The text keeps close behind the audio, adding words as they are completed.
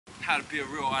how to be a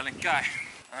real island guy.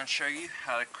 I'm going to show you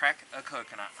how to crack a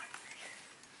coconut.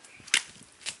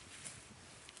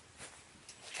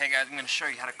 Okay guys, I'm going to show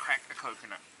you how to crack a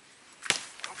coconut.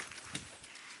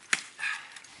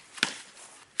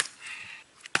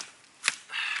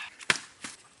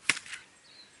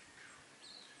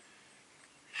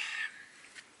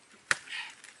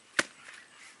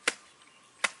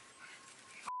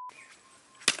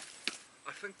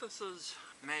 I think this is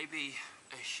maybe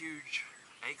a huge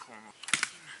acorn.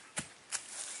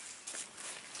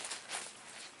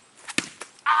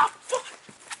 Ah, fuck!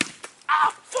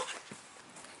 Ah, fuck!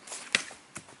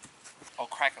 I'll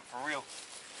crack it for real.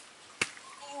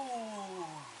 Ooh.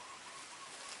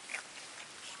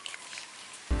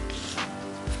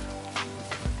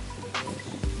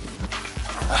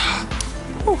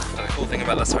 The cool thing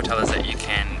about this hotel is that you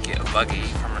can get a buggy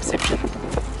from reception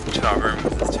to our room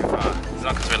because it's too far. It's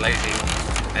not because we're lazy,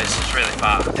 it's just really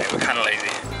far. Okay, we're kind of lazy.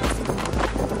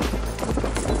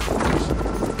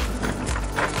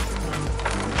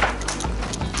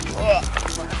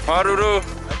 Maruru!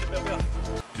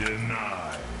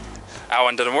 Denied. That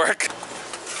one didn't work.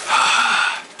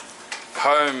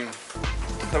 Home.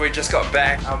 So we just got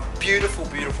back. Our beautiful,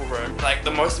 beautiful room. Like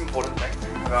the most important thing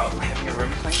about having a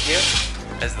room clean here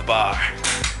is the bar.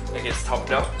 It gets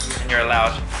topped up and you're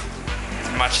allowed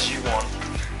as much as you want.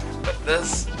 But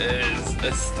this is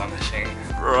astonishing.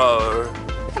 Bro.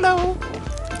 Hello.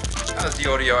 That was the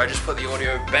audio. I just put the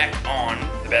audio back on.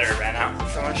 The battery ran out.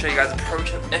 So I want to show you guys a pro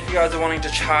tip. If you guys are wanting to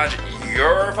charge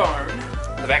your phone,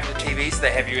 the back of the TVs,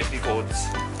 they have USB cords.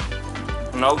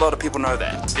 Not a lot of people know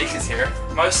that. Speakers here.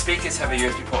 Most speakers have a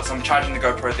USB port, so I'm charging the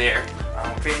GoPro there.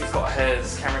 Ben's got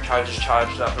his camera chargers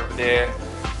charged up over there.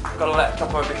 I've got a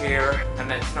laptop over here,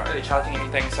 and it's not really charging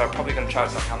anything, so I'm probably going to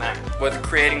charge something on that. With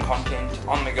creating content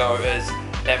on the go is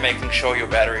that making sure your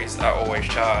batteries are always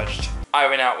charged. I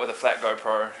went out with a flat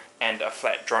GoPro and a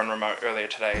flat drone remote earlier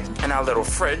today. And our little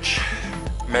fridge,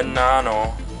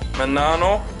 Manano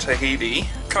Tahiti,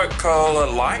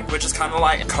 Coca-Cola Light, which is kind of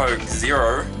like Coke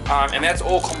Zero, and that's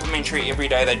all complimentary every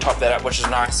day. They top that up, which is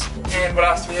nice. And what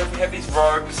else do we have? We have these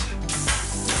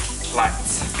robes,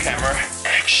 lights, camera,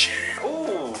 action.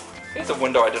 Ooh, here's a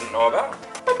window I didn't know about.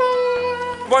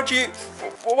 Why'd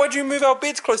you move our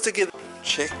beds close together?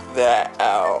 Check that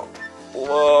out.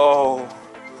 Whoa,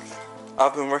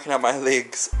 I've been working out my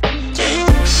legs.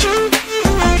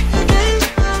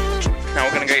 Now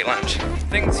we're gonna go eat lunch.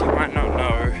 Things you might not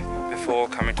know before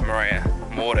coming to Morea.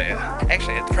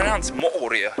 Actually, it's pronounced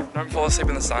Morea. Don't fall asleep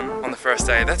in the sun on the first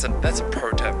day. That's a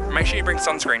pro tip. Make sure you bring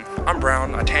sunscreen. I'm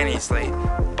brown, I tan easily,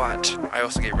 but I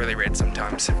also get really red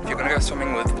sometimes. If you're gonna go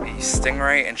swimming with the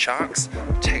stingray and sharks,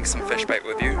 take some fish bait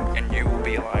with you, and you will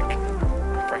be like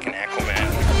freaking Aquaman.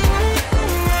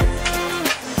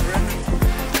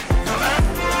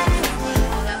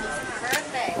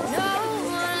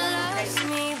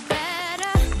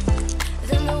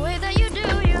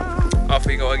 Off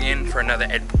we go again for another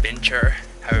adventure.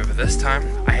 However, this time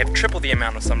I have triple the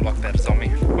amount of sunblock that is on me.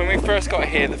 When we first got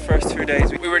here, the first 2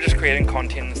 days, we were just creating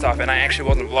content and stuff, and I actually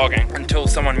wasn't vlogging until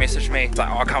someone messaged me. It's like,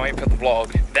 oh, I can't wait for the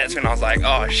vlog. That's when I was like,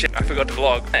 oh shit, I forgot to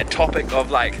vlog. That topic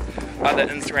of like other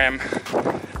Instagram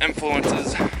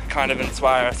influencers kind of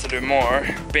inspire us to do more.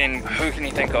 Ben, who can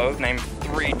you think of? Name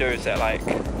 3 dudes that like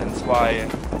inspire you.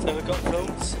 Tafa got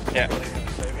films. Yeah,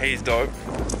 he's dope.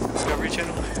 Discovery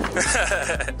Channel.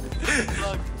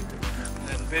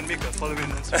 And Ben Mika, follow me on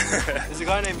Instagram. There's a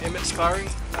guy named Emmett Skyring.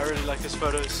 I really like his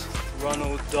photos.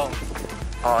 Ronald Dong.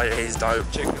 Oh yeah, he's dope.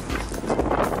 Check him.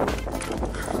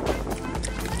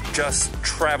 Just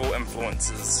travel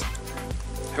influencers.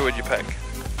 Who would you pick?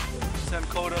 Sam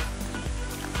Calder.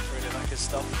 Really like his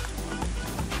stuff.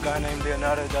 A guy named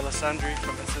Leonardo D'Alessandri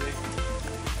from Italy.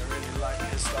 I really like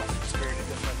his stuff. It's very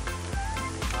different.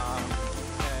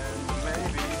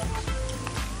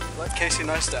 Like Casey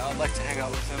Neistat, I'd like to hang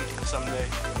out with him someday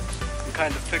and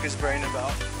kind of pick his brain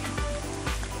about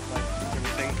like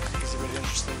everything. He's a really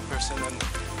interesting person and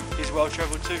he's well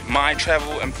traveled too. My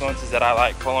travel influencers that I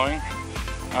like following,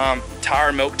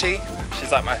 Tara Milk Tea.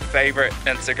 She's like my favorite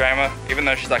Instagrammer, even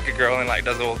though she's like a girl and like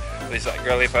does all these like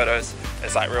girly photos.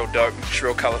 It's like real dope, she's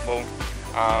real colourful,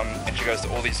 and she goes to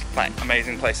all these like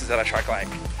amazing places that I try to like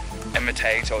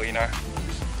imitate or, you know,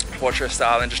 watch her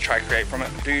style and just try to create from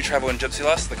it. Do You Travel in Gypsy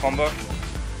Lust, the combo,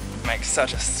 makes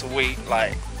such a sweet,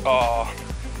 like, oh,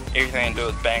 everything they do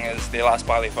is bangers. Their last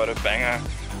Bali photo banger.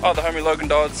 Oh, the homie Logan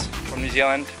Dodds from New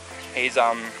Zealand. He's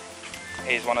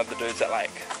one of the dudes that like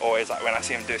always, like when I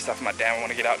see him do stuff, I'm like, damn, I want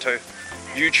to get out too.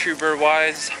 YouTuber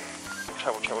wise,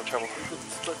 travel.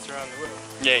 Splits around the world.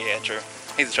 Yeah, true.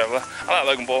 He's a traveller. I like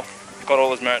Logan Paul. Got all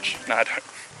his merch. No, I don't.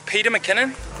 Peter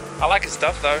McKinnon. I like his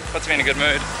stuff though, puts me in a good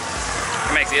mood.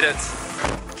 He makes edits.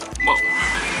 Whoa.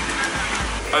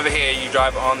 Over here you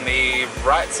drive on the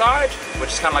right side, which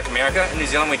is kind of like America. In New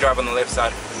Zealand we drive on the left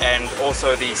side. And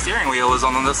also the steering wheel is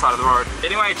on this side of the road.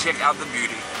 Anyway, check out the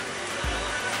beauty.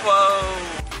 Whoa.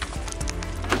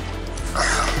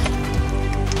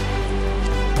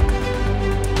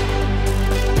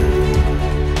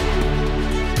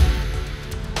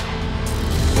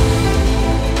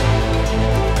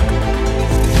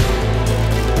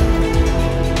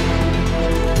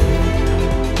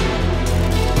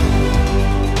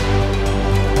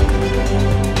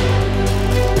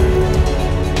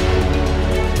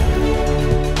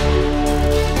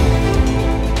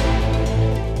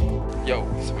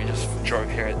 Drove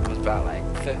here. It was about like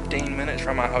 15 minutes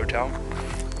from our hotel.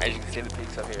 As you can see, the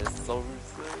peaks up here is so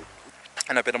sick.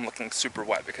 And I bet I'm looking super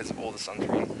white because of all the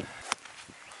sunscreen.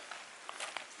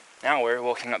 Now we're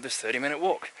walking up this 30-minute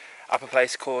walk up a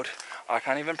place called, I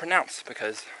can't even pronounce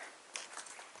because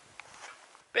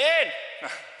Ben!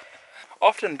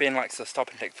 Often Ben likes to stop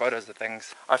and take photos of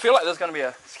things. I feel like there's going to be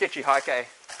a sketchy hike, eh?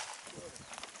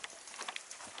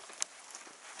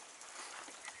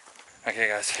 Okay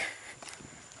guys,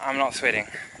 I'm not sweating,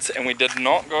 and we did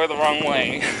not go the wrong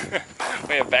way.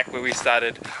 We are back where we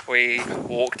started. We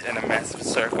walked in a massive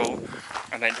circle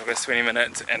and then it took us 20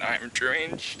 minutes and I'm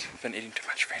drenched. I've been eating too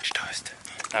much French toast.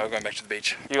 Now we're going back to the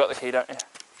beach. You got the key, don't you?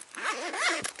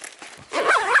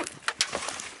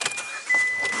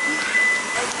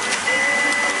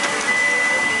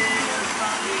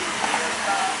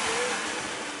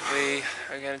 We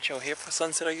are going to chill here for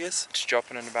sunset, I guess. It's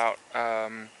dropping in about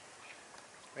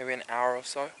maybe an hour or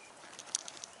so.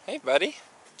 Hey buddy,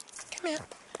 come here.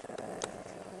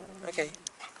 Okay.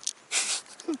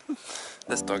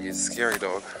 This dog is a scary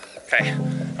dog. Okay,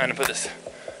 I'm gonna put this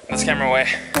camera away,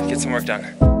 get some work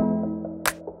done.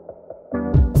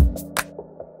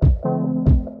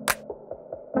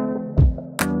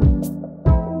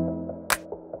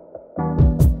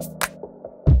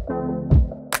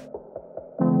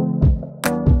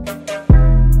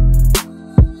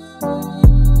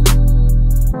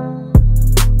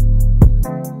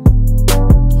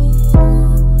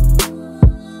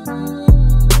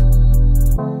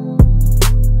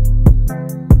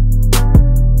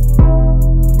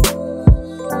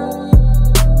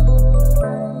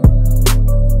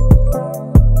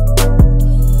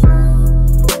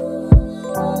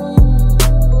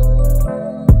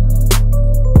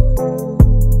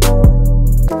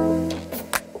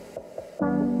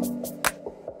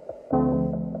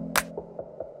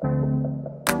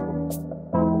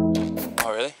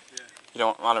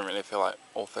 I don't really feel like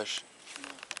all fish.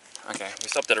 Okay, we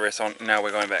stopped at a restaurant and now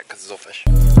we're going back because it's all fish.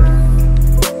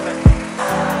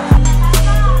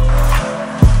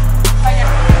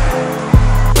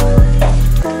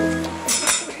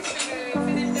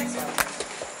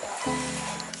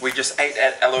 We just ate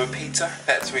at Hello Pizza.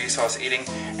 That's where you saw us eating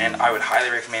and I would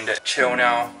highly recommend it. Chill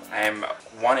now. I am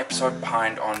one episode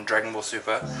behind on Dragon Ball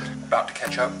Super. About to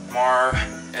catch up. Tomorrow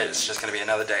it's just going to be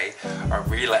another day of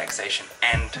relaxation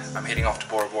and I'm heading off to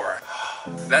Bora Bora.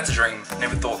 That's a dream.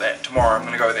 Never thought that. Tomorrow I'm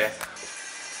going to go there.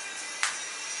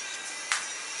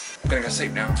 I'm going to go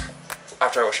sleep now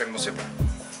after I watch Dragon Ball Super.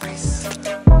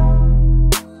 Peace.